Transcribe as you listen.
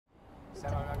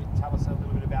Samo, maybe tell us a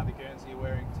little bit about the Guernsey you're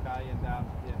wearing today and the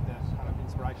kind of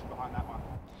inspiration behind that one.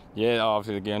 Yeah,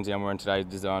 obviously the Guernsey I'm wearing today is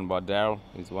designed by Daryl.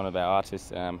 He's one of our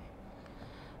artists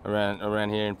around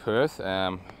here in Perth.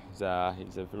 He's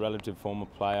a relative former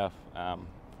player,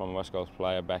 from West Coast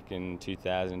player back in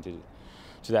 2000 to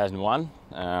 2001.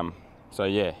 So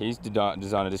yeah, he's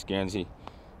designed this Guernsey.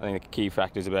 I think the key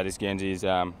factors about this Guernsey is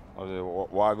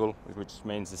Waggle, which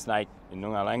means the snake in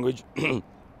Noongar language,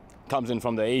 comes in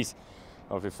from the east.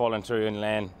 Obviously falling through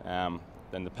inland,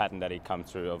 then the pattern that he comes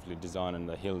through, obviously designing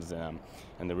the hills and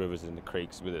the rivers and the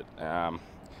creeks with it.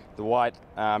 The white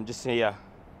just here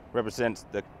represents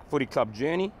the footy club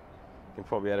journey. You can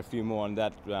probably add a few more on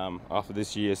that after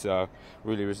this year, so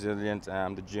really resilient,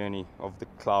 the journey of the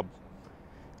club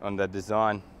on that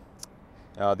design.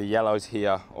 The yellows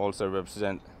here also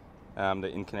represent the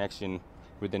in connection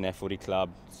within our footy club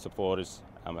supporters,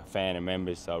 a fan and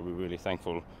members, so we're really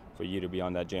thankful for you to be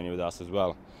on that journey with us as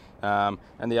well.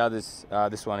 And the others,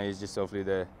 this one is just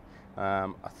obviously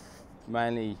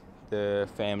mainly the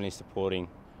family supporting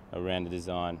around the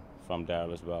design from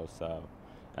Daryl as well. So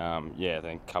yeah, I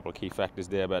think a couple of key factors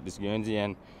there about this Guernsey,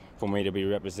 and for me to be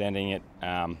representing it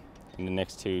in the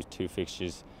next two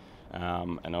fixtures,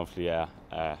 and obviously our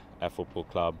football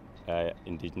club,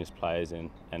 Indigenous players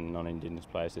and non-Indigenous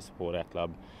players to support our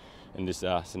club in this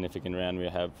significant round we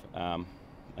have,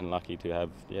 and lucky to have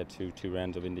two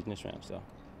rounds of Indigenous rounds, so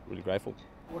really grateful.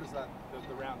 What does the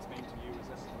rounds mean to you as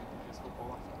a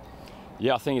footballer?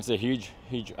 Yeah, I think it's a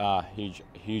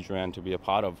huge round to be a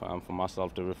part of, for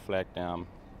myself to reflect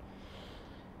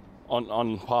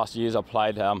on past years I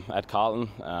played at Carlton,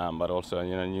 but also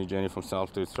a new journey for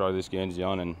myself to throw this Guernsey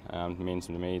on, and it means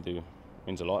to me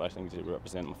means a lot. I think to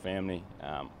represent my family,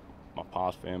 my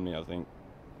past family. I think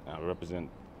represent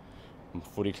my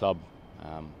footy club,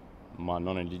 my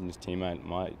non-Indigenous teammate,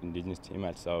 my Indigenous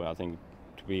teammates. So I think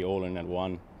to be all in at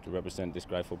one to represent this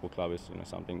great football club is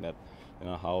something that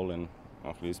whole, and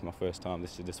obviously this is my first time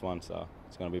this one, so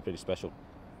it's going to be pretty special.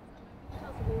 Tell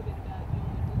us a little bit about your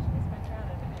Indigenous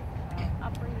background and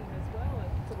upbringing as well,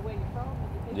 and sort of where you're from and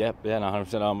your people. Yep, yeah, no,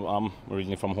 100%. I'm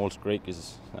originally from Halls Creek,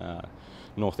 is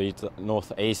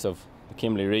northeast of the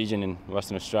Kimberley region in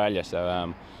Western Australia.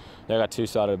 So they got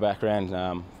two-sided background.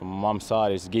 From my mum's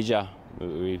side is Gidja.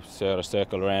 We sort of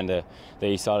circle around the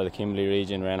east side of the Kimberley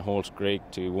region, around Halls Creek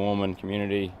to Warman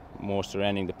community, more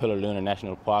surrounding the Pillaluna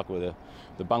National Park where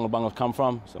the Bungle Bungles come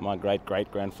from. So my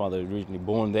great-great-grandfather was originally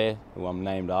born there, who I'm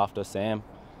named after, Sam.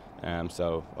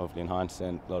 So obviously in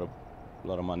hindsight, a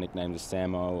lot of my nicknames are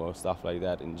Samo or stuff like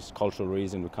that, and just cultural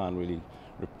reason we can't really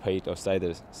repeat or say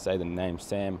the name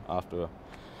Sam after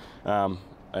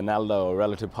an elder or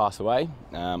relative passed away.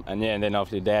 And then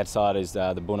obviously dad's side is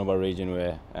the Bunaba region,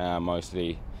 where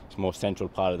mostly it's more central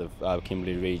part of the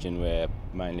Kimberley region, where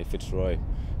mainly Fitzroy,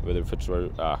 where the Fitzroy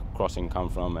crossing come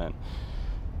from, and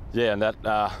that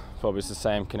probably is the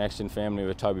same connection family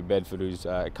with Toby Bedford, who's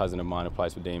a cousin of mine who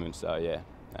plays for Demons. So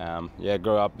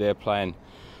grew up there playing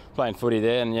footy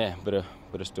there, and bit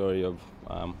of story of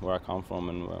where I come from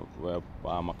and where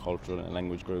my cultural and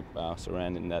language group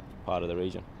surrounding that part of the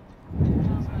region.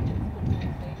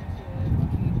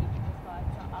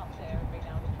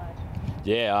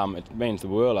 Yeah, it means the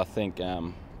world. I think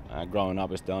growing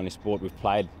up, it's the only sport we've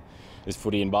played is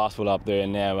footy and basketball up there,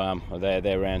 and now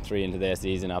they're round 3 into their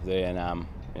season up there,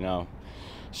 and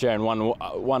sharing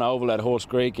one oval at Halls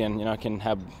Creek, and can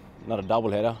have not a double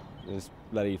header. There's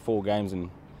bloody 4 games in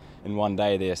one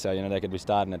day there, so they could be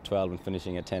starting at 12 and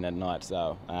finishing at 10 at night.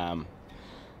 So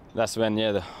that's when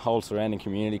the whole surrounding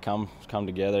community come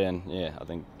together, and I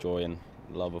think joy and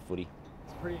love of footy.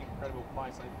 It's a pretty incredible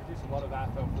place. They produce a lot of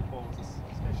AFL footballers,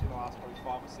 especially in the last probably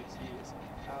 5 or 6 years.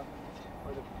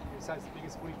 You'd say it's the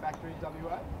biggest footy factory in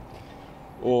WA?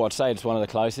 Oh, I'd say it's one of the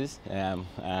closest.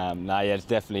 It's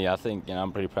definitely. I think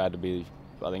I'm pretty proud to be.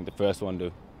 I think the first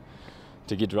one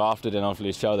to get drafted, and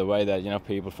obviously show the way that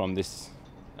people from this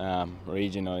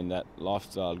region, or in that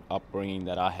lifestyle upbringing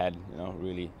that I had,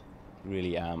 really,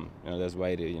 there's a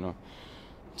way to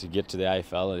get to the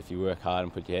AFL if you work hard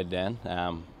and put your head down.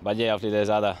 But obviously there's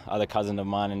other cousins of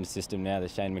mine in the system now.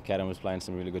 There's Shane McAdam was playing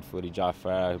some really good footy. Jai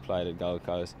Farrow, who played at Gold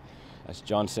Coast. That's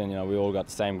Johnson. We all got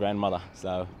the same grandmother.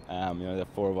 So the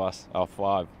 4 of us, or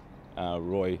 5.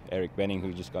 Roy, Eric Benning,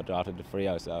 who just got drafted to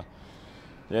Freo. So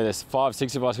there's 5,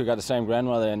 6 of us who got the same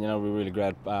grandmother, and we're really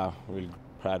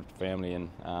proud family, and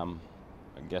I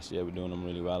guess we're doing them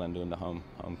really well and doing the home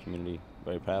community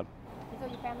very proud. Is all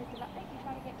your family still up there? Do you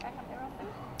try to get back up there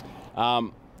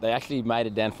often? They actually made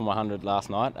it down for my 100 last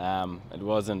night. It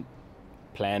wasn't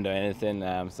planned or anything,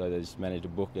 so they just managed to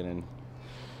book it, and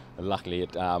luckily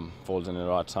it falls in the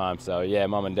right time. So yeah,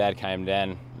 Mum and Dad came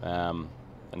down, and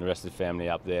the rest of the family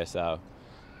up there. So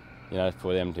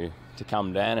for them to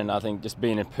come down, and I think just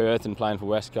being in Perth and playing for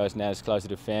West Coast now, it's closer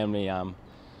to family.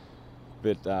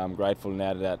 But grateful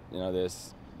now that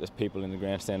there's people in the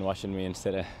grandstand watching me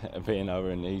instead of being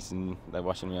over in the East and they're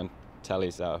watching me on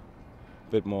telly. So a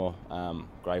bit more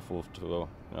grateful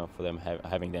for them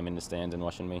having them in the stands and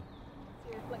watching me.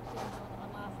 Your reflections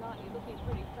on last night, you're looking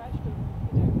pretty fresh,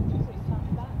 but pretty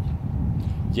tough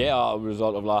match. Yeah, as a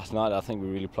result of last night, I think we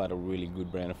really played a really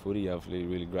good brand of footy. Hopefully,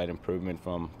 really great improvement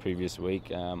from previous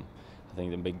week. I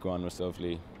think the big one was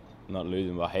obviously not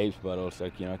losing by heaps, but also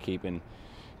keeping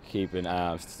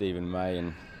Stephen May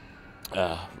and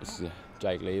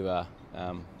Jake Lever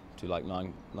to like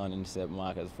nine intercept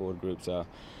mark as a forward group. So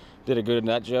did a good in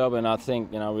that job, and I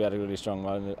think we had a really strong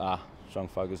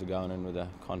focus of going in with the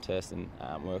contest and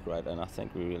work rate, and I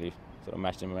think we really sort of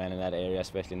matched them around in that area,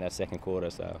 especially in that second quarter.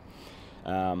 So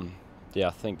I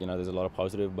think there's a lot of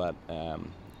positive, but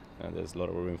there's a lot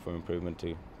of room for improvement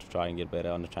to try and get better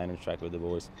on the training track with the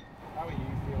boys. How are you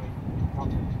feeling?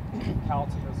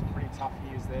 Carlton, there was some pretty tough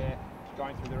years there,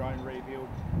 going through their own rebuild,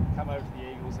 come over to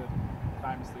the Eagles, a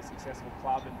famously successful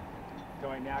club, and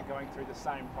going through the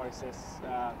same process,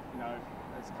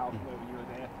 as Carlton were when you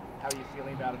were there. How are you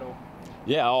feeling about it all?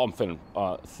 Yeah, I'm feeling.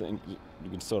 I think you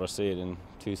can sort of see it in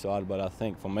two sides, but I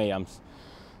think for me, I'm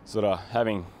sort of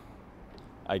having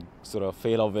a sort of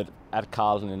feel of it at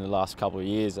Carlton in the last couple of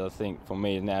years. I think for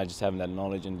me now, just having that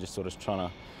knowledge and just sort of try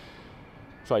to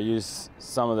use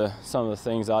some of the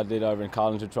things I did over in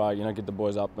Carlton to try get the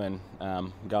boys up and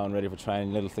going ready for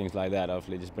training, little things like that.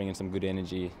 Hopefully just bringing some good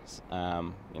energy,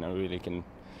 really can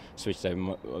switch their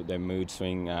mood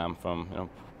swing from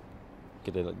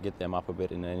get them up a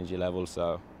bit in the energy level.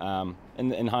 So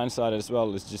in hindsight as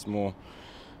well, it's just more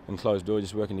in closed door,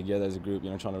 just working together as a group,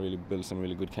 trying to really build some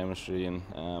really good chemistry, and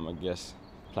I guess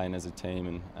playing as a team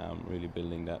and really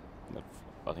building that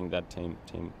I think that team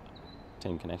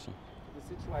connection.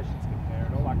 The situations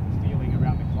comparable, like the feeling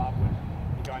around the club when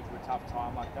you're going through a tough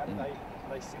time like that,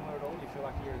 are they similar at all? Do you feel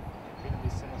like you're in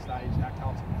this similar stage at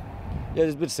Carlton? Yeah,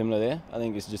 there's a bit similar there. I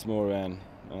think it's just more around,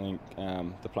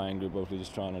 the playing group obviously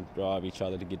just trying to drive each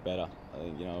other to get better. I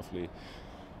think, hopefully,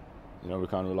 we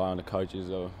can't rely on the coaches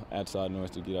or outside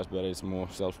noise to get us better. It's more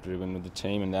self-driven with the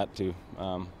team, and that to,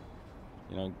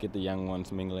 get the young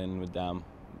ones mingling with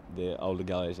the older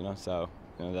guys, so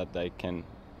that they can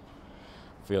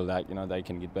feel that they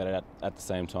can get better at the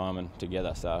same time and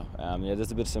together. So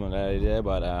there's a bit of similarity there,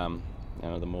 but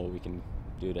the more we can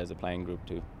do it as a playing group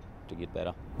to get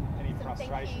better. Any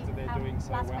frustrations that they're doing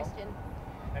so well? Question.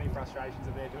 Any frustrations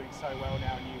that they're doing so well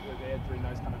now, and you were there during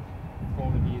those kind of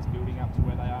formative years building up to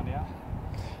where they are now?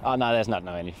 Oh no, there's not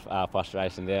any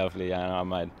frustration there. Obviously, I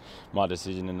made my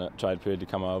decision in the trade period to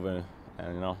come over,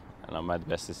 and I made the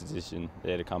best decision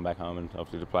there to come back home and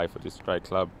obviously to play for this great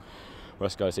club,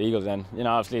 West Coast Eagles. And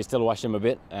obviously still watch them a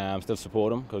bit, still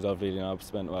support them, because obviously I've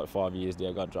spent about 5 years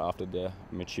there, got drafted there,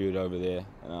 matured over there.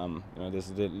 There's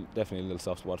definitely a little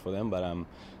soft spot for them, but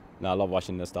I love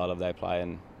watching the style of they play,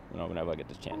 and whenever I get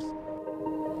the chance.